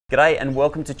G'day and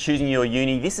welcome to Choosing Your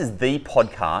Uni. This is the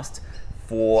podcast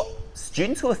for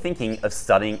students who are thinking of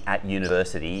studying at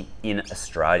university in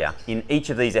Australia. In each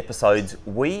of these episodes,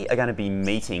 we are going to be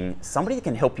meeting somebody that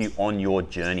can help you on your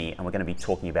journey, and we're going to be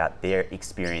talking about their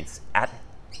experience at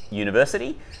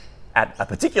university, at a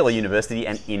particular university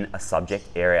and in a subject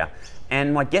area.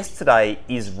 And my guest today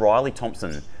is Riley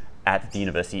Thomson at the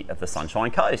University of the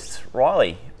Sunshine Coast.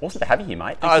 Riley, awesome to have you here,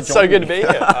 mate. Oh, it's so good to be here.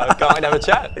 Going to have a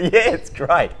chat. Yeah, it's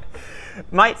great.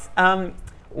 Mate,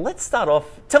 let's start off.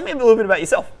 Tell me a little bit about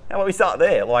yourself. How about we start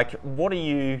there? Like, what do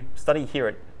you study here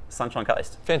at Sunshine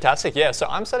Coast? Fantastic, yeah. So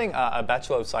I'm studying a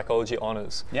Bachelor of Psychology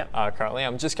Honours currently.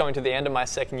 I'm just coming to the end of my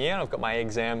second year and I've got my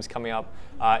exams coming up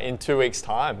in 2 weeks'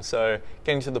 time. So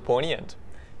getting to the pointy end.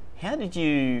 How did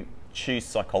you choose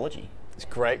psychology? It's a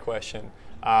great question.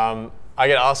 I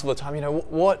get asked all the time, you know,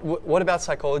 what about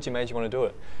psychology made you want to do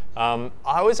it?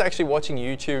 I was actually watching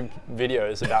YouTube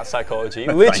videos about psychology.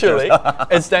 Literally,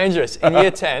 it's dangerous. In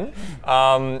year 10,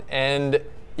 and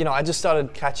you know, I just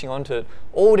started catching on to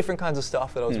all different kinds of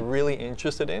stuff that I was really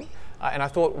interested in. And I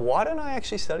thought, why don't I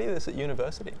actually study this at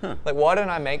university? Like, why don't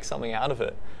I make something out of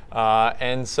it?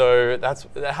 And so that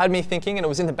had me thinking, and it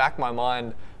was in the back of my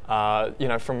mind, you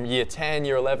know, from year 10,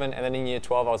 year 11, and then in year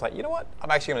 12, I was like, you know what?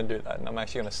 I'm actually going to do that, and I'm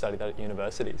actually going to study that at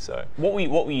university. So, what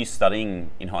were you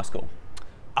studying in high school?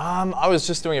 I was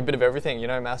just doing a bit of everything, you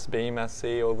know, Maths B, Maths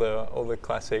C, all the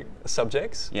classic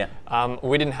subjects. Yeah.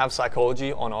 We didn't have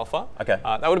psychology on offer. Okay.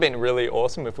 That would have been really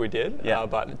awesome if we did. Yeah.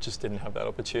 But it just didn't have that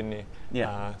opportunity.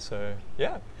 Yeah. So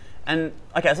yeah. And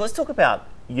okay, so let's talk about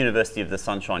University of the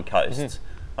Sunshine Coast.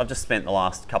 I've just spent the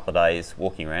last couple of days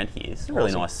walking around here. It's a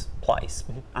really nice place.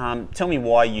 Tell me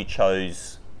why you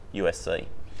chose USC.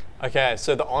 Okay,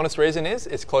 so the honest reason is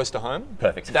it's close to home.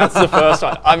 Perfect. That's the first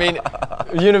one. I mean,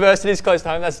 university is close to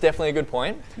home. That's definitely a good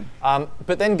point.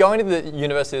 But then going to the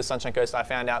University of the Sunshine Coast, I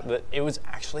found out that it was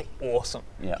actually awesome.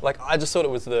 Yeah. Like, I just thought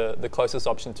it was the closest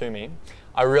option to me.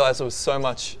 I realized there was so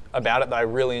much about it that I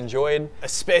really enjoyed,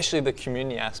 especially the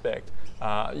community aspect.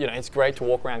 You know, it's great to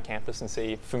walk around campus and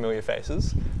see familiar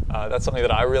faces. That's something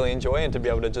that I really enjoy, and to be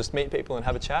able to just meet people and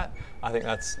have a chat, I think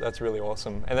that's really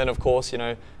awesome. And then, of course, you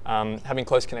know, having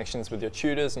close connections with your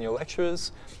tutors and your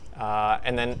lecturers,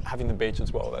 and then having the beach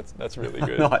as well. That's really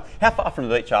good. Nice. How far from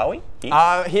the beach are we?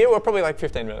 Here we're probably like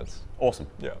 15 minutes. Awesome.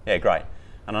 Yeah. Yeah, great.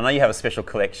 And I know you have a special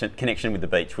connection with the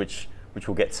beach, which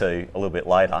we'll get to a little bit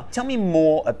later. Tell me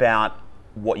more about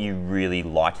what you really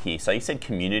like here. So you said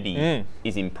community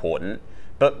is important,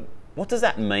 but what does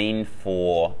that mean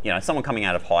for, you know, someone coming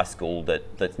out of high school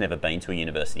that's never been to a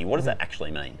university? What does that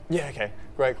actually mean? Yeah, okay,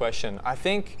 great question. I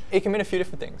think it can mean a few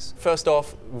different things. First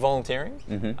off, volunteering.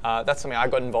 That's something I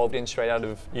got involved in straight out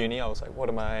of uni. I was like, what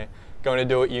am I going to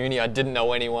do at uni? I didn't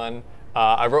know anyone.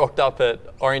 I rocked up at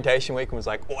orientation week and was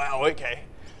like, wow, okay,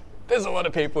 there's a lot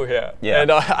of people here. Yeah.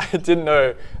 And I didn't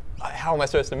know, how am I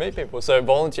supposed to meet people? So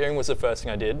volunteering was the first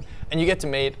thing I did. And you get to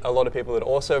meet a lot of people that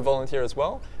also volunteer as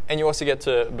well. And you also get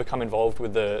to become involved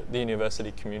with the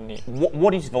university community.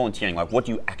 What is volunteering like? What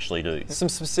do you actually do? Some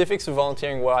specifics of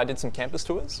volunteering were I did some campus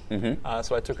tours.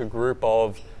 So I took a group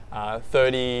of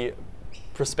 30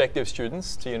 prospective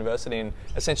students to university and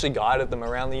essentially guided them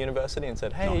around the university and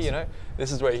said, hey, you know,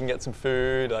 this is where you can get some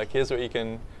food, like here's where you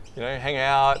can, you know, hang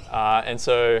out. And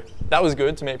so that was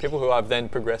good to meet people who I've then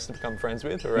progressed to become friends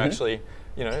with, who are actually,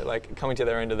 you know, like coming to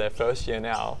their end of their first year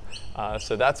now.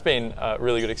 So that's been a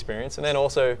really good experience. And then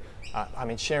also, I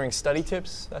mean, sharing study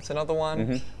tips, that's another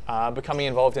one. Becoming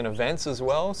involved in events as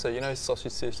well. So, you know,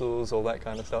 sausage sizzles, all that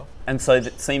kind of stuff. And so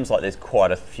it seems like there's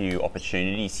quite a few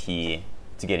opportunities here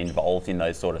to get involved in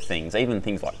those sort of things, even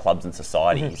things like clubs and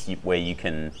societies where you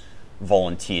can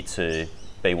volunteer to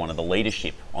be one of the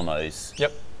leadership on those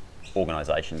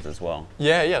organisations as well.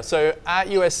 Yeah. So at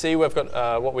USC, we've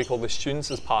got what we call the Students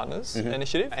as Partners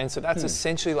initiative. And so that's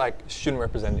essentially like student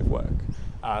representative work.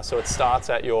 So it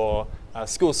starts at your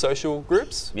school social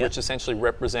groups, which essentially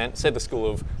represent, say, the School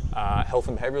of Health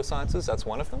and Behavioural Sciences, that's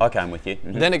one of them. Okay, I'm with you.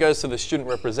 Then it goes to the Student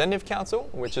Representative Council,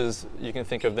 which is, you can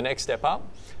think of the next step up.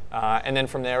 And then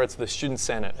from there, it's the Student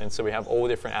Senate. And so we have all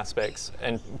different aspects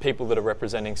and people that are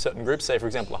representing certain groups, say, for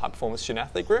example, a high performance student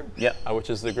athlete group, which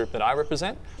is the group that I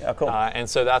represent. Yeah, cool. And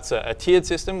so that's a tiered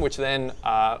system, which then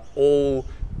all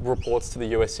reports to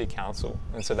the USC Council.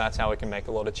 And so that's how we can make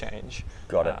a lot of change.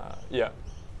 Got it. Yeah.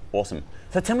 Awesome.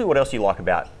 So tell me what else you like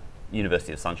about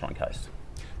University of Sunshine Coast.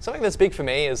 Something that's big for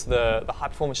me is the high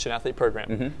performance student athlete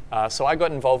program. So I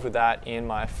got involved with that in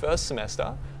my first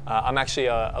semester. I'm actually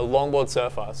a longboard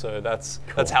surfer, so that's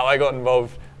how I got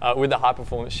involved with the High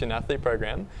Performance Student Athlete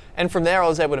program. And from there, I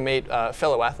was able to meet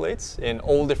fellow athletes in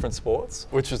all different sports,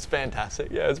 which was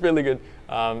fantastic. Yeah, it's really good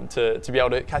to be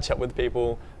able to catch up with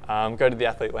people, go to the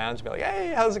athlete lounge and be like,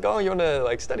 hey, how's it going? You want to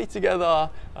like study together?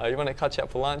 You want to catch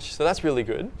up for lunch? So that's really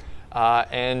good.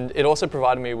 And it also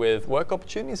provided me with work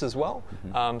opportunities as well.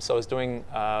 So I was doing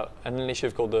an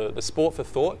initiative called the Sport for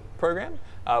Thought program,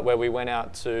 where we went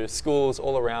out to schools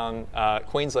all around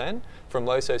Queensland from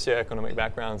low socioeconomic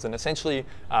backgrounds and essentially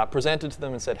presented to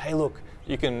them and said, hey, look,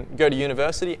 you can go to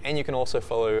university and you can also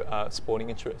follow sporting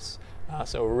interests.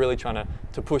 So we're really trying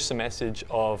to push the message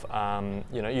of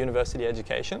university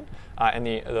education and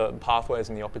the pathways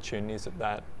and the opportunities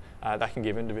that can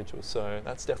give individuals. So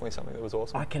that's definitely something that was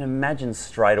awesome. I can imagine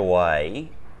straight away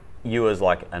you as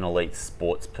like an elite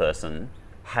sports person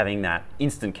having that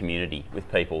instant community with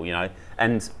people,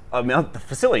 and I mean the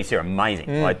facilities here are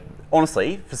amazing. Like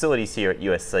honestly, facilities here at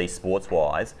USC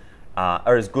sports-wise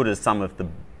are as good as some of the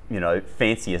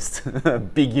fanciest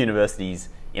big universities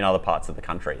in other parts of the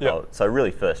country. Yep. So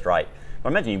really first rate. I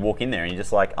imagine you walk in there and you're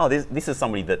just like, oh, this is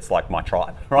somebody that's like my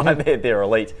tribe, right? They're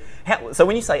elite. So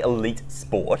when you say elite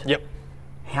sport, yep.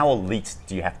 How elite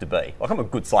do you have to be? Like I'm a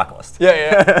good cyclist.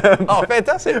 Yeah. Oh,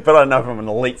 fantastic. But I don't know if I'm an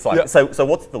elite cyclist. Yep. So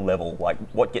what's the level? Like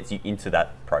what gets you into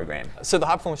that program? So the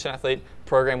High Performance Student Athlete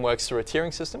program works through a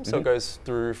tiering system. So it goes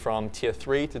through from tier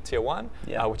 3 to tier 1,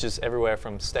 which is everywhere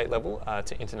from state level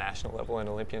to international level and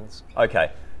Olympians.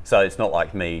 Okay. So it's not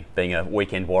like me being a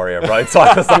weekend warrior road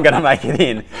cyclist, I'm going to make it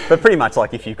in. But pretty much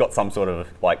like if you've got some sort of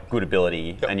like good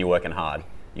ability and you're working hard,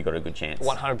 you've got a good chance.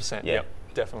 100%. Yeah. Yep,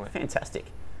 definitely. Fantastic.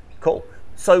 Cool.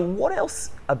 So what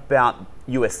else about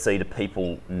USC do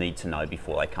people need to know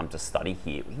before they come to study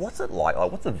here? What's it like?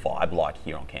 What's the vibe like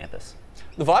here on campus?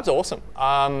 The vibe's awesome.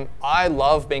 I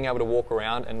love being able to walk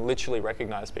around and literally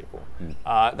recognize people.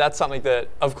 That's something that,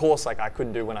 of course, like I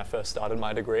couldn't do when I first started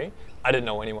my degree. I didn't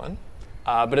know anyone.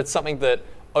 But it's something that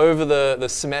over the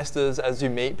semesters, as you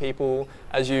meet people,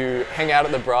 as you hang out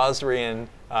at the brasserie and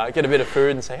get a bit of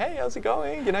food and say, hey, how's it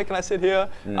going? Can I sit here?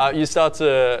 You start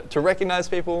to recognize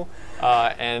people,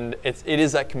 and it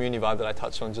is that community vibe that I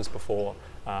touched on just before.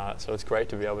 So it's great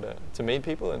to be able to meet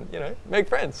people and make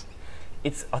friends.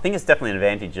 I think it's definitely an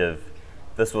advantage of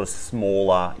the sort of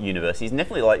smaller universities. And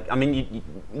definitely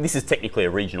this is technically a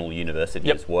regional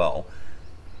university as well.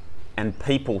 And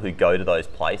people who go to those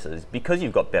places, because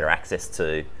you've got better access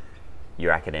to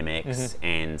your academics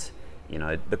and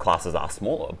the classes are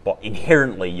smaller, but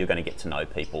inherently you're going to get to know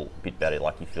people a bit better,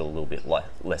 like you feel a little bit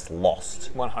less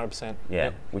lost. 100%.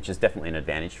 Yeah, which is definitely an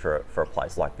advantage for a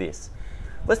place like this.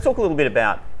 Let's talk a little bit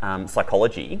about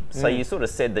psychology. So you sort of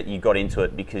said that you got into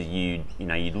it because you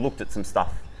looked at some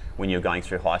stuff when you were going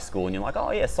through high school and you're like,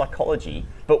 oh yeah, psychology.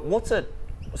 But what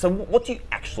do you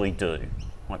actually do?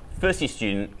 Like first year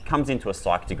student comes into a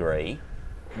psych degree,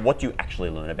 what do you actually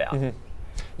learn about?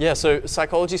 Yeah, so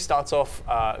psychology starts off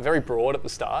very broad at the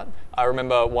start. I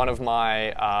remember one of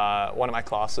my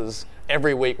classes,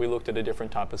 every week we looked at a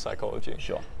different type of psychology.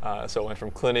 Sure. So it went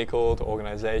from clinical to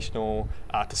organizational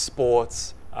to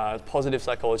sports, positive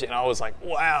psychology, and I was like,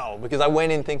 wow, because I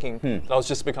went in thinking that I was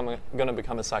just going to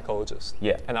become a psychologist.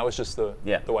 Yeah. And that was just the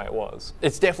way it was.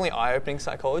 It's definitely eye-opening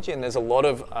psychology, and there's a lot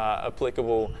of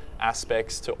applicable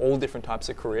aspects to all different types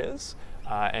of careers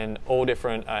and all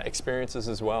different experiences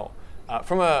as well.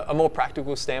 From a more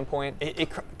practical standpoint, it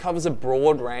covers a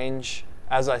broad range,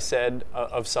 as I said,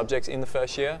 of subjects in the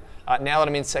first year. Now that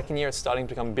I'm in second year, it's starting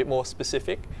to become a bit more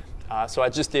specific. So I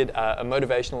just did a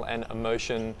motivational and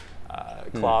emotion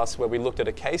class where we looked at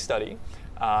a case study.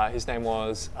 His name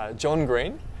was John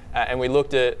Green, and we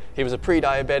looked at, he was a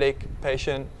pre-diabetic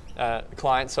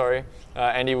client,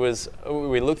 and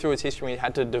we looked through his history and we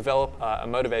had to develop a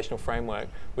motivational framework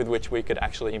with which we could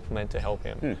actually implement to help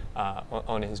him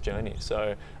on his journey.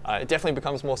 So it definitely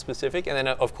becomes more specific, and then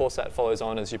of course that follows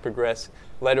on as you progress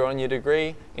later on your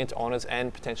degree into honours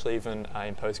and potentially even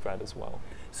in postgrad as well.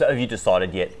 So have you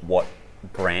decided yet what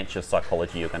branch of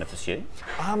psychology you're going to pursue?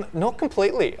 Not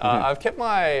completely. I've kept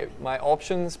my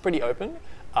options pretty open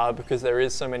because there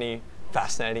is so many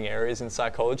fascinating areas in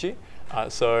psychology.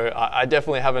 So I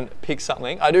definitely haven't picked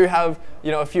something. I do have,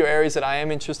 a few areas that I am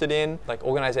interested in, like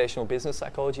organizational business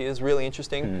psychology is really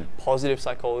interesting. Positive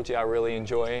psychology I really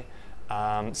enjoy.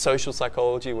 Social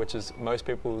psychology, which is most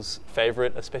people's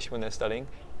favorite, especially when they're studying,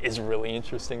 is really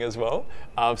interesting as well.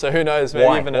 So who knows?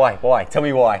 Maybe Why? Tell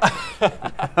me why.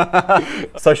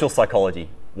 Social psychology.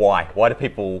 Why? Why do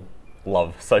people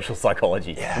love social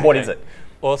psychology? Yeah, What is it?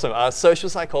 Awesome. Social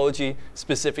psychology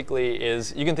specifically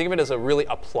is, you can think of it as a really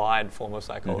applied form of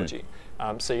psychology.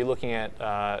 So you're looking at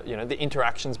the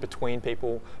interactions between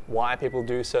people, why people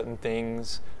do certain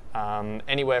things,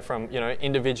 anywhere from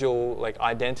individual like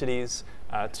identities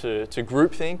to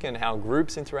groupthink and how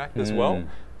groups interact as well.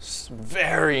 It's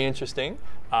very interesting,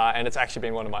 and it's actually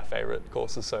been one of my favorite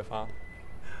courses so far.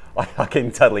 I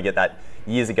can totally get that.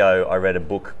 Years ago, I read a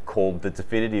book called The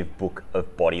Definitive Book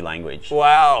of Body Language.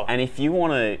 Wow. And if you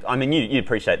want to, I mean, you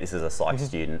appreciate this as a psych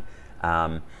student.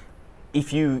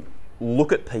 If you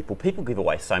look at people give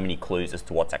away so many clues as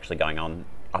to what's actually going on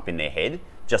up in their head,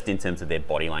 just in terms of their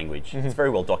body language. It's very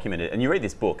well documented. And you read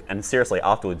this book, and seriously,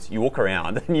 afterwards, you walk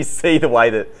around and you see the way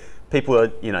that people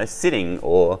are, sitting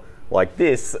or like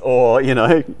this, or,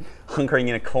 hunkering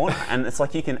in a corner. And it's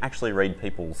like you can actually read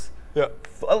people's,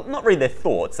 not read their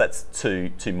thoughts, that's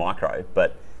too micro,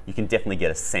 but you can definitely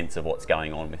get a sense of what's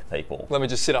going on with people. Let me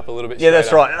just sit up a little bit. Yeah,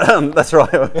 that's right. That's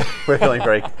right. We're feeling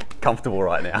very comfortable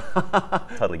right now.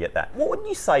 Totally get that. What would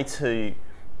you say to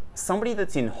somebody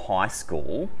that's in high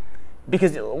school?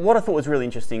 Because what I thought was really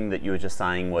interesting that you were just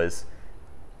saying was,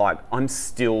 like, I'm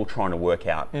still trying to work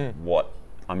out what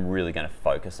I'm really going to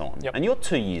focus on. And you're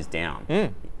 2 years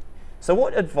down. So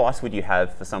what advice would you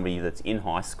have for somebody that's in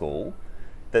high school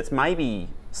that's maybe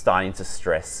starting to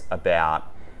stress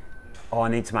about, I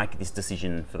need to make this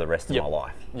decision for the rest of my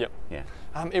life? Yeah.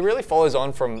 It really follows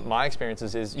on from my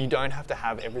experiences is you don't have to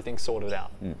have everything sorted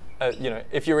out.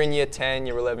 If you're in year 10,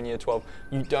 year 11, year 12,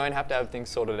 you don't have to have things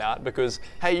sorted out because,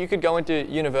 hey, you could go into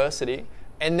university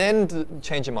and then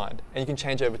change your mind and you can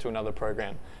change over to another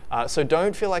program. So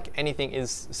don't feel like anything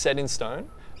is set in stone.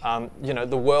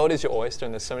 The world is your oyster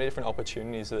and there's so many different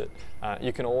opportunities that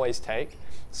you can always take.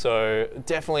 So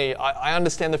definitely, I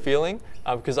understand the feeling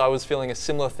because I was feeling a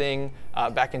similar thing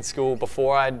back in school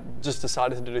before I just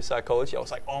decided to do psychology. I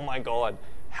was like, oh my God,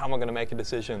 how am I going to make a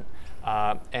decision?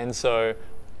 And so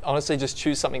honestly, just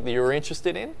choose something that you're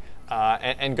interested in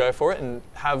and go for it and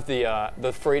have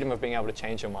the freedom of being able to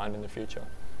change your mind in the future.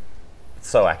 It's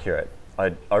so accurate.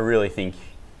 I really think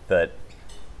that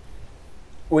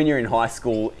when you're in high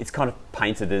school, it's kind of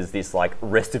painted as this like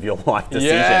rest of your life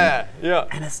decision. Yeah.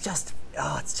 And it's just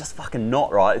fucking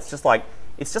not, right? It's just like,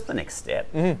 it's just the next step.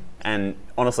 And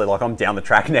honestly, like I'm down the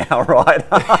track now, right?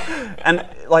 And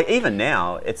like even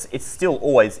now, it's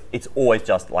always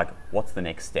just like, what's the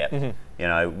next step?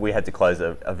 We had to close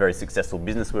a very successful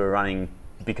business we were running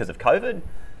because of COVID.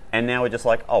 And now we're just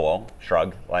like, oh well,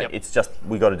 shrug. Like it's just,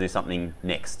 we got to do something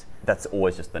next. That's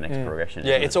always just the next progression.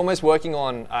 Yeah, it's almost working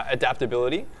on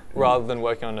adaptability rather than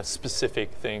working on a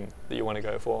specific thing that you want to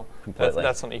go for. Completely.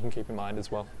 That's something you can keep in mind as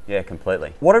well. Yeah,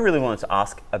 completely. What I really wanted to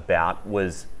ask about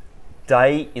was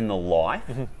day in the life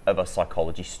of a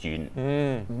psychology student.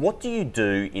 What do you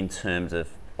do in terms of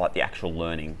like the actual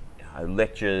learning?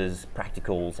 Lectures,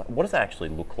 practicals, what does that actually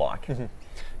look like?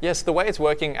 Yes, the way it's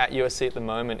working at USC at the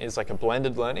moment is like a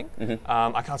blended learning.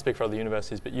 I can't speak for other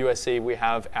universities, but USC, we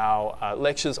have our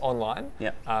lectures online.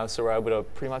 So we're able to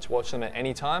pretty much watch them at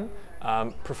any time,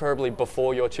 preferably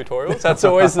before your tutorials. That's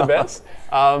always the best.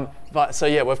 So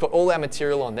yeah, we've got all our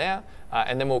material on there,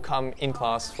 and then we'll come in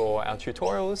class for our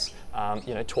tutorials,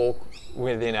 talk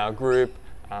within our group,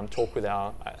 talk with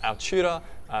our tutor,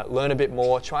 learn a bit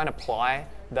more, try and apply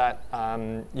that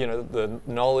the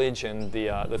knowledge and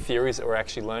the theories that we're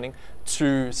actually learning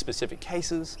to specific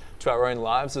cases, to our own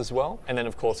lives as well. And then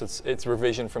of course it's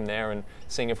revision from there and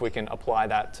seeing if we can apply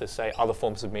that to say other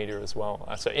forms of media as well.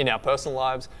 So in our personal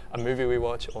lives, a movie we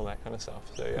watch, all that kind of stuff.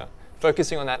 So yeah,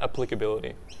 focusing on that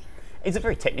applicability. Is it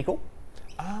very technical?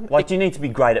 Do you need to be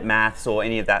great at maths or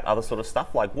any of that other sort of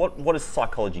stuff? Like, what is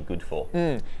psychology good for?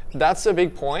 That's a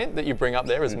big point that you bring up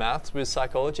there is maths with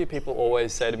psychology. People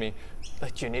always say to me,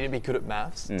 do you need to be good at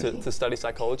maths to study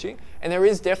psychology? And there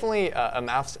is definitely a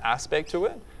maths aspect to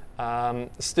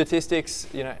it. Statistics,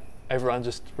 everyone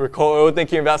just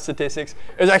thinking about statistics.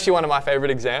 It was actually one of my favorite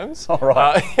exams,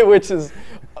 which is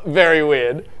very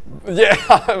weird. Yeah,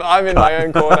 I'm in my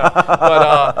own corner.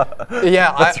 But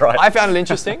yeah, I found it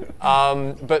interesting,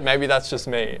 but maybe that's just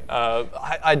me.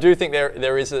 I do think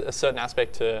there is a certain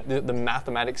aspect to the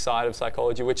mathematics side of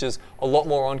psychology, which is a lot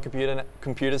more on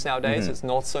computers nowadays. It's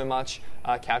not so much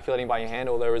calculating by your hand,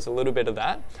 although there is a little bit of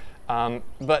that.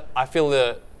 But I feel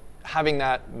that having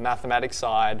that mathematics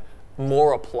side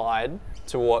more applied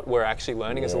to what we're actually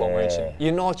learning is a lot more interesting.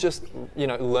 You're not just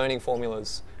learning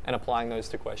formulas and applying those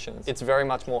to questions. It's very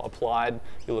much more applied.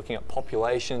 You're looking at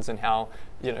populations and how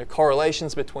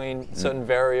correlations between certain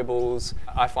variables.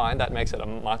 I find that makes it a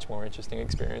much more interesting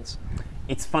experience.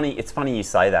 It's funny you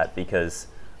say that because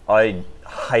I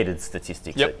hated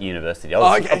statistics Yep. at university.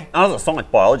 I was a science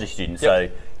biology student, so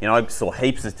Yep. I saw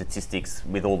heaps of statistics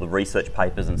with all the research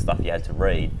papers and stuff you had to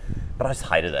read, but I just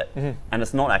hated it. And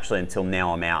it's not actually until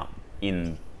now I'm out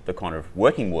in the kind of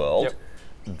working world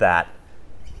that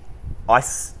I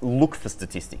look for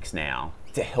statistics now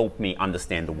to help me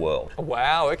understand the world.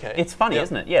 Wow, okay. It's funny,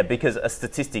 isn't it? Yeah, because a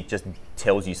statistic just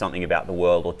tells you something about the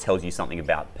world or tells you something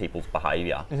about people's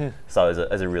behaviour. So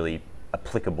as a really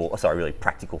really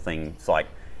practical thing, it's like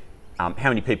how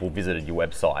many people visited your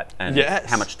website and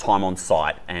how much time on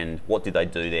site and what did they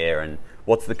do there and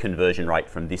what's the conversion rate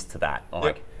from this to that.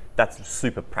 Like that's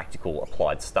super practical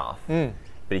applied stuff.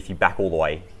 But if you back all the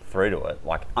way through to it,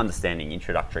 like understanding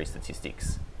introductory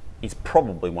statistics is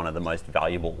probably one of the most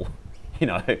valuable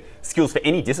skills for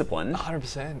any discipline.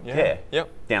 100%, Yeah. Yep.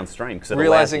 Downstream.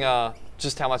 Realizing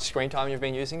just how much screen time you've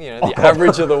been using, the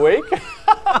average of the week.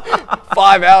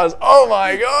 5 hours. Oh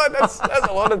my God, that's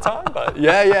a lot of time. But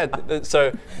yeah.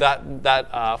 So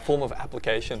that form of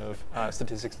application of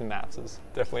statistics and maths is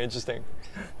definitely interesting.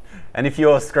 And if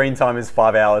your screen time is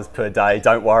 5 hours per day,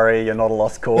 don't worry, you're not a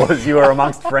lost cause. You are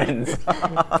amongst friends.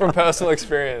 From personal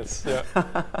experience. Yeah.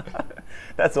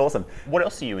 That's awesome. What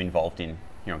else are you involved in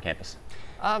here on campus?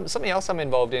 Something else I'm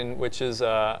involved in, which is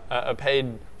a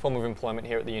paid form of employment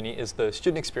here at the uni, is the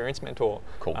Student Experience Mentor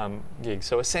gig.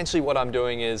 So essentially what I'm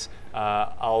doing is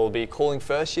I'll be calling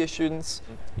first year students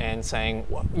and saying,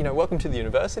 welcome to the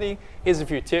university. Here's a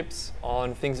few tips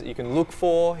on things that you can look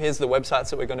for. Here's the websites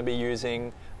that we're going to be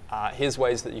using. Here's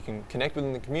ways that you can connect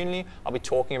within the community. I'll be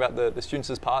talking about the Students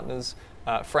as Partners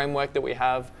framework that we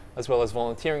have, as well as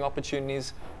volunteering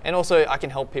opportunities. And also I can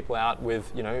help people out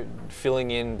with,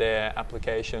 filling in their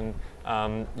application,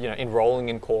 enrolling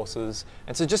in courses.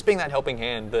 And so just being that helping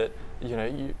hand that,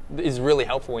 is really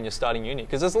helpful when you're starting uni,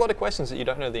 because there's a lot of questions that you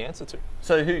don't know the answer to.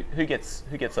 So who gets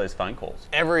those phone calls?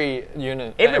 Every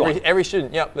unit. Everyone? Every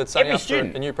student, that's signing up for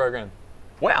a new program.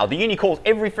 Wow, the uni calls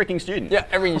every freaking student. Yeah,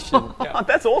 every student. Yeah.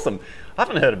 That's awesome. I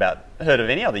haven't heard of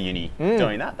any other uni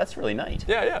doing that. That's really neat.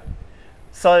 Yeah.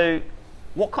 So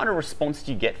what kind of response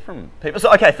do you get from people?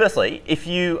 So, okay, firstly, if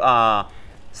you are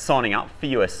signing up for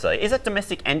USC, is it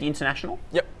domestic and international?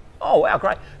 Yep. Oh, wow,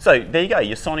 great. So there you go.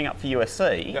 You're signing up for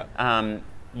USC. Yep.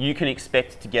 You can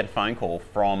expect to get a phone call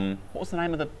from, what was the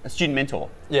name of a student mentor?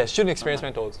 Yeah, Student Experience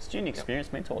Mentors. Student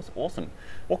Experience Mentors. Awesome.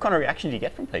 What kind of reaction do you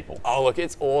get from people? Oh, look,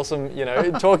 it's awesome.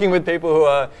 Talking with people who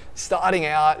are starting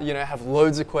out, have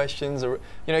loads of questions, or,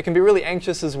 can be really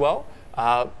anxious as well.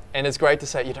 And it's great to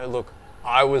say, look,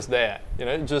 I was there.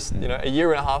 A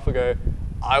year and a half ago,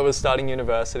 I was starting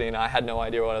university and I had no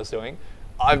idea what I was doing.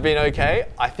 I've been okay.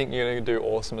 I think you're going to do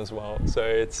awesome as well. So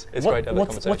it's great to have that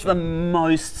conversation. What's the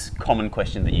most common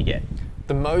question that you get?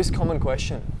 The most common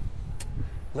question?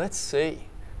 Let's see.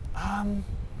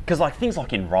 Because things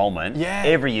like enrollment, Yeah.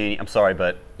 every uni, I'm sorry,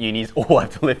 but unis all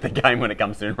have to lift the game when it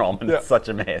comes to enrollment. It's such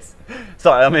a mess.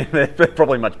 So, I mean, they're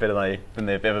probably much better than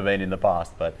they've ever been in the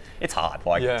past, but it's hard.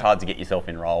 It's hard to get yourself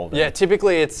enrolled. Yeah,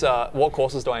 typically it's what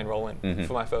courses do I enroll in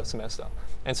for my first semester?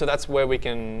 And so that's where we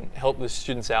can help the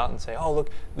students out and say, oh, look,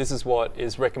 this is what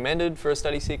is recommended for a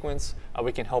study sequence.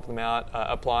 We can help them out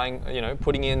applying,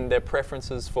 putting in their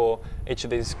preferences for each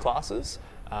of these classes.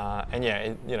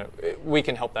 We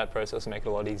can help that process and make it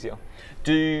a lot easier.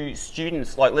 Do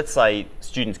students, let's say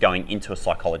students going into a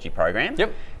psychology program,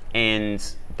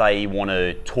 and they want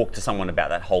to talk to someone about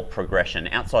that whole progression,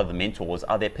 outside of the mentors,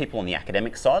 are there people on the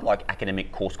academic side, like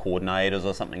academic course coordinators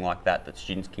or something like that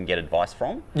students can get advice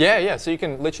from? Yeah. So you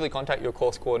can literally contact your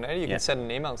course coordinator. You can send an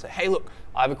email and say, hey, look,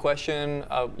 I have a question.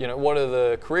 What are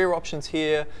the career options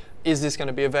here? Is this going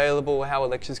to be available? How are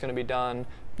lectures going to be done?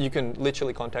 You can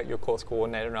literally contact your course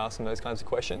coordinator and ask them those kinds of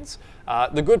questions.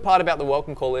 The good part about the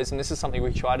welcome call is, and this is something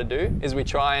we try to do, is we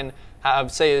try and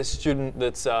have, say, a student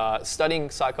that's studying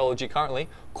psychology currently,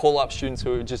 call up students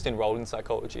who are just enrolled in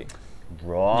psychology.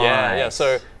 Right. Yeah.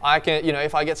 So I can,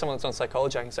 if I get someone that's on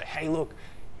psychology, I can say, hey, look,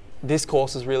 this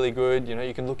course is really good.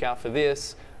 You can look out for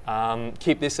this.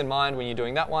 Keep this in mind when you're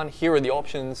doing that one. Here are the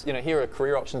options. Here are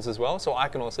career options as well. So I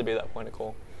can also be that point of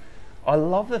call. I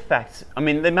love the fact, I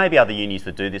mean, there may be other unis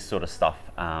that do this sort of stuff,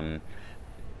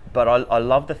 but I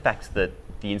love the fact that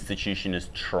the institution is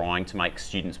trying to make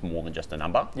students more than just a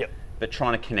number. Yep. But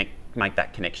trying to make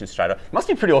that connection straight up. Must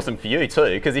be pretty awesome for you too,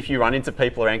 because if you run into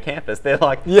people around campus, they're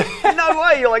like, no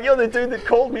way, you're the dude that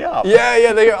called me up.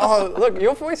 Yeah, they go, oh, look,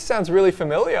 your voice sounds really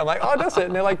familiar. I'm like, oh, does it?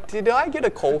 And they're like, did I get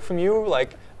a call from you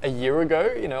a year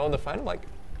ago, on the phone? I'm like,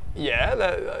 yeah,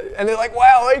 and they're like,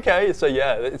 wow, okay. So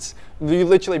yeah, you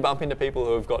literally bump into people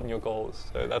who have gotten your calls.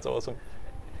 So that's awesome.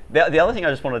 The other thing I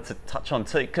just wanted to touch on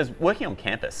too, because working on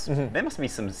campus, there must be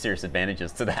some serious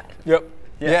advantages to that. Yep.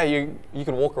 Yeah, you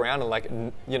can walk around and like,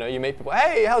 you know, you meet people,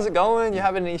 hey, how's it going? You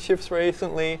having any shifts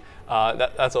recently?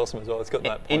 That's awesome as well. It's got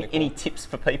that point. Any tips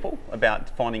for people about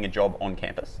finding a job on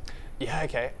campus? Yeah,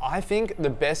 okay. I think the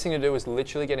best thing to do is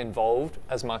literally get involved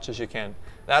as much as you can.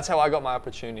 That's how I got my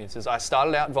opportunities. Is I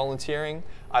started out volunteering,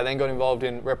 I then got involved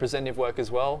in representative work as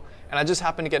well, and I just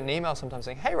happened to get an email sometimes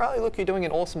saying, hey Riley, look, you're doing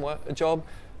an awesome job.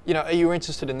 You know, are you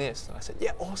interested in this? And I said,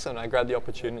 yeah, awesome. And I grabbed the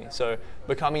opportunity. So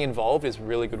becoming involved is a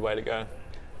really good way to go.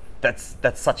 That's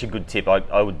such a good tip.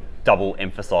 I would double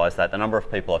emphasize that. The number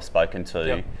of people I've spoken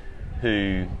to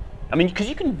who, I mean, because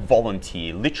you can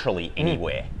volunteer literally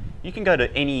anywhere. You can go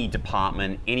to any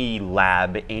department, any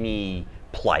lab, any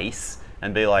place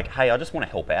and be like, hey, I just want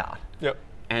to help out. Yep.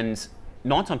 And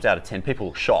 9 times out of 10, people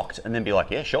are shocked and then be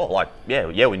like, yeah, sure. Like, yeah,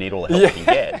 we need all the help we can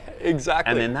get.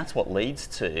 Exactly. And then that's what leads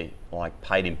to like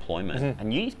paid employment.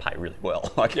 And unis pay really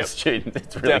well. Like a student,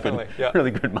 it's really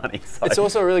really good money. So. It's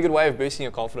also a really good way of boosting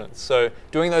your confidence. So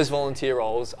doing those volunteer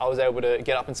roles, I was able to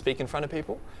get up and speak in front of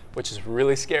people, which is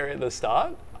really scary at the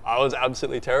start. I was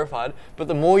absolutely terrified, but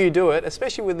the more you do it,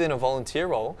 especially within a volunteer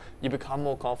role, you become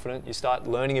more confident, you start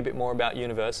learning a bit more about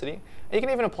university, and you can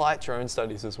even apply it to your own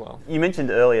studies as well. You mentioned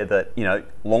earlier that, you know,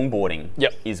 longboarding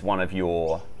is one of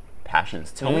your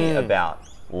passions. Tell me about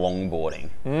longboarding.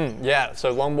 Yeah,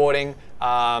 so longboarding,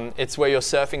 it's where you're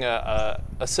surfing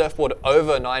a surfboard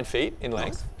over 9 feet in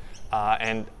length,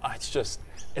 and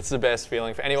it's the best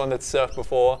feeling. For anyone that's surfed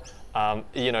before,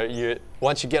 you know,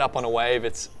 once you get up on a wave,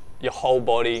 it's your whole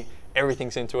body,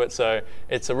 everything's into it. So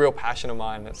it's a real passion of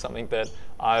mine. It's something that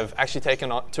I've actually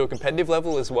taken on to a competitive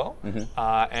level as well.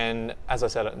 And as I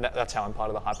said, that's how I'm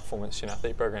part of the high performance student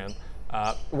athlete program.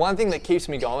 One thing that keeps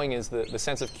me going is the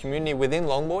sense of community within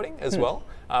longboarding as well,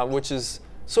 which is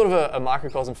sort of a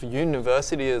microcosm for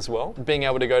university as well. Being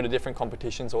able to go to different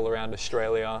competitions all around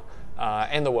Australia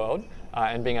and the world,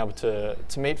 and being able to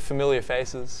meet familiar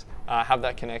faces, have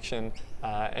that connection,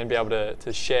 and be able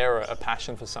to share a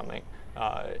passion for something.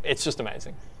 It's just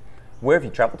amazing. Where have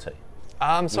you travelled to?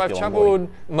 So I've travelled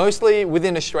mostly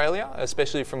within Australia,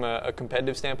 especially from a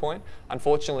competitive standpoint.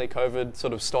 Unfortunately, COVID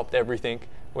sort of stopped everything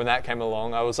when that came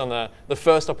along. I was on the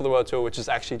first Top of the World Tour, which is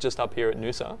actually just up here at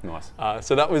Noosa. Nice.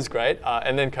 So that was great.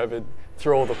 And then COVID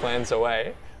threw all the plans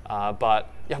away. But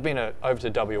yeah, I've been over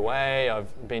to WA,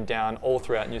 I've been down all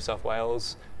throughout New South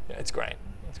Wales. Yeah, it's great.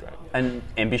 It's great. And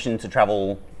ambition to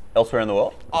travel elsewhere in the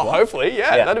world? Oh, well? Hopefully,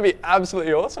 yeah. That'd be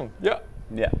absolutely awesome. Yeah.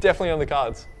 Definitely on the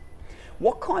cards.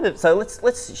 What kind of, so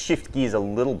let's shift gears a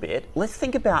little bit. Let's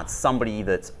think about somebody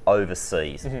that's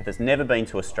overseas, that's never been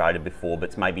to Australia before,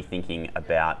 but's maybe thinking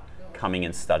about coming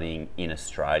and studying in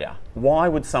Australia. Why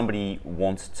would somebody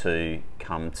want to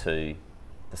come to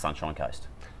the Sunshine Coast?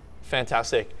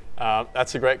 Fantastic.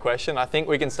 That's a great question. I think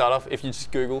we can start off if you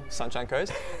just Google Sunshine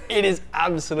Coast. It is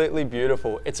absolutely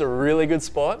beautiful. It's a really good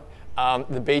spot.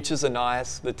 The beaches are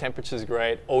nice, the temperature's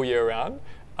great all year round.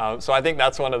 So I think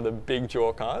that's one of the big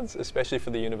draw cards, especially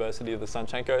for the University of the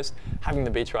Sunshine Coast, having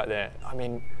the beach right there. I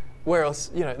mean, where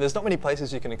else, you know, there's not many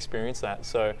places you can experience that.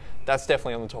 So that's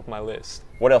definitely on the top of my list.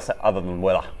 What else other than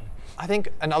weather? I think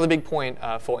another big point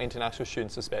for international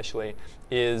students especially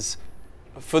is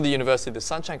for the University of the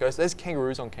Sunshine Coast, there's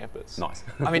kangaroos on campus. Nice.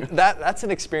 I mean, that's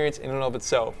an experience in and of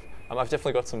itself. I've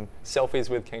definitely got some selfies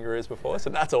with kangaroos before, so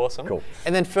that's awesome. Cool.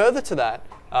 And then further to that,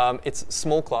 it's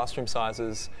small classroom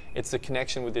sizes, it's the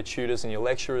connection with your tutors and your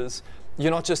lecturers.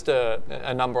 You're not just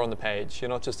a number on the page, you're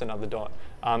not just another dot.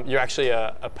 You're actually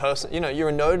a person, you know, you're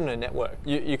a node in a network.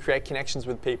 You create connections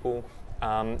with people,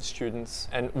 students,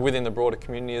 and within the broader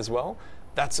community as well.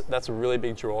 That's a really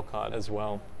big draw card as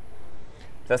well.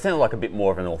 That sounds like a bit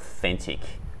more of an authentic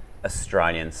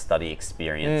Australian study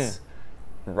experience.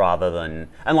 Rather than,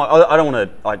 and like I don't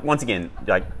want to, like, once again,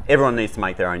 like everyone needs to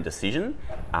make their own decision.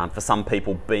 For some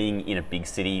people, being in a big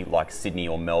city like Sydney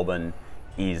or Melbourne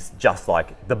is just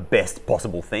like the best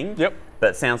possible thing. Yep. But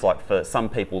it sounds like for some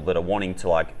people that are wanting to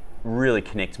like really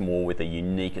connect more with a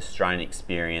unique Australian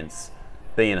experience,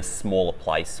 be in a smaller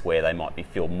place where they might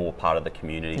feel more part of the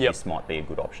community, this might be a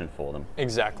good option for them.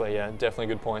 Exactly, yeah, definitely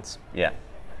good points. Yeah.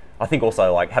 I think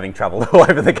also like having travelled all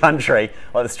over the country,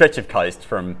 like the stretch of coast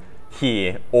from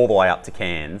here all the way up to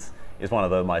Cairns is one of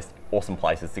the most awesome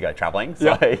places to go travelling.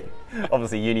 So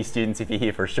obviously uni students, if you're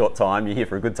here for a short time, you're here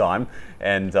for a good time,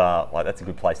 and like that's a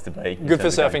good place to be. Good for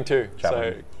surfing too,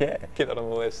 so yeah, keep that on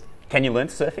the list. Can you learn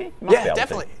to surf here? Yeah,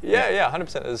 definitely. Yeah,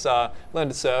 100%. There's learn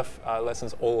to surf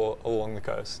lessons all along the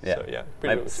coast. Yeah, so, yeah.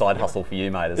 Maybe side hustle for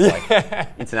you, mate. It's like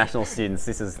international students.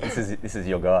 This is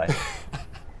your guy.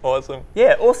 Awesome.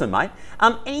 Yeah, awesome, mate.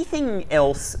 Anything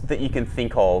else that you can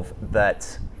think of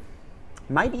that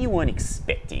maybe you weren't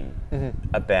expecting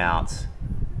about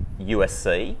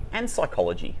USC and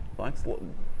psychology. Like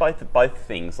both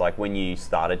things. Like when you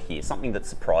started here, something that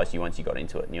surprised you once you got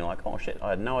into it, and you're like, oh shit,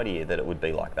 I had no idea that it would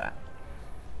be like that.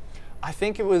 I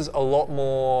think it was a lot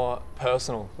more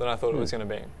personal than I thought it was going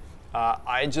to be.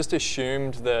 I just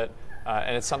assumed that,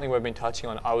 and it's something we've been touching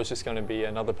on, I was just going to be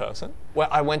another person. Well,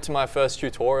 I went to my first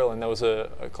tutorial and there was a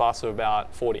class of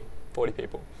about 40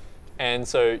 people. And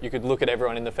so you could look at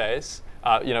everyone in the face,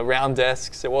 round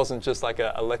desks. It wasn't just like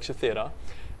a lecture theatre.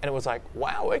 And it was like,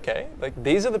 wow, okay, like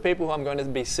these are the people who I'm going to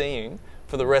be seeing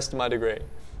for the rest of my degree.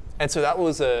 And so that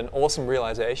was an awesome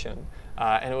realization.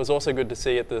 And it was also good to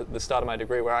see at the start of my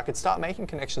degree where I could start making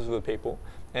connections with the people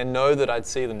and know that I'd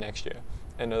see them next year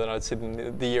and know that I'd see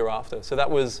them the year after. So that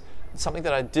was something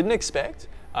that I didn't expect.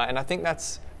 And I think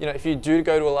that's, if you do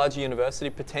go to a larger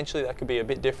university, potentially that could be a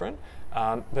bit different.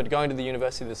 But going to the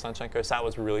University of the Sunshine Coast, that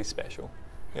was really special.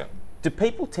 Yeah. Do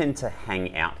people tend to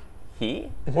hang out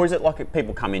here? Or is it like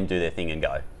people come in, do their thing and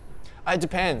go? It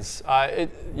depends.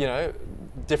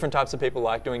 Different types of people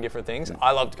like doing different things.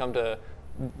 I love to come to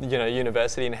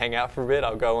university and hang out for a bit.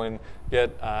 I'll go and get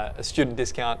a student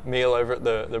discount meal over at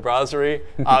the brasserie.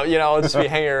 I'll just be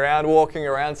hanging around, walking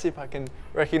around, see if I can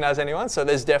recognize anyone. So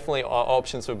there's definitely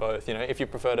options for both. If you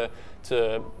prefer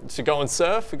to go and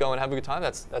surf, go and have a good time,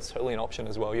 that's totally an option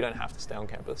as well. You don't have to stay on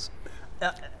campus.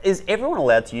 Is everyone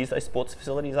allowed to use those sports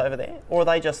facilities over there, or are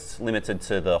they just limited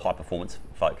to the high performance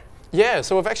folk? Yeah,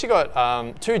 so we've actually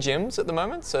got 2 gyms at the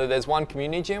moment. So there's one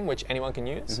community gym, which anyone can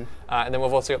use. And then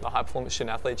we've also got the high performance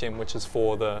student athlete gym, which is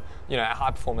for the high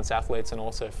performance athletes and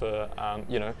also for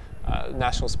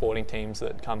national sporting teams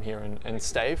that come here and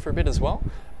stay for a bit as well.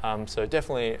 So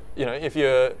definitely, if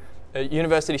you're a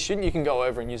university student, you can go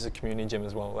over and use the community gym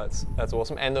as well. That's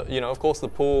awesome. And of course the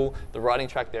pool, the riding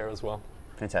track there as well.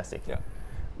 Fantastic. Yeah.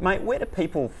 Mate, where do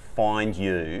people find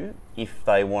you if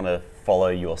they want to follow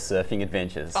your surfing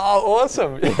adventures? Oh,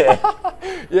 awesome. Yeah.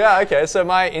 Yeah, okay. So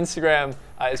my Instagram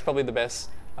is probably the best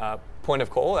point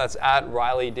of call. That's at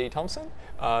Riley D. Thomson.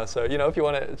 So, if you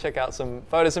want to check out some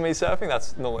photos of me surfing,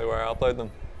 that's normally where I upload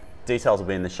them. Details will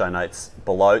be in the show notes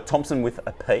below. Thompson with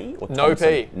a P or Thompson? No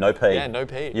P. No P. Yeah, no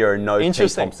P. You're a no P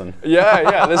Thompson.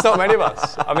 Yeah. There's not many of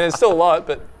us. I mean, there's still a lot,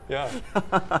 but yeah.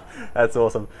 That's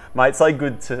awesome. Mate, so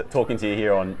good talking to you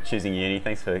here on Choosing Uni.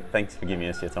 Thanks for giving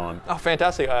us your time. Oh,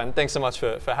 fantastic. And thanks so much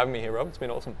for having me here, Rob. It's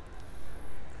been awesome.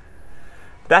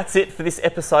 That's it for this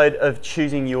episode of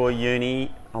Choosing Your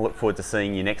Uni. I look forward to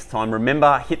seeing you next time.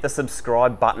 Remember, hit the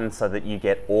subscribe button so that you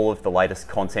get all of the latest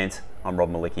content. I'm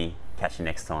Rob Malicki. Catch you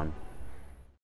next time.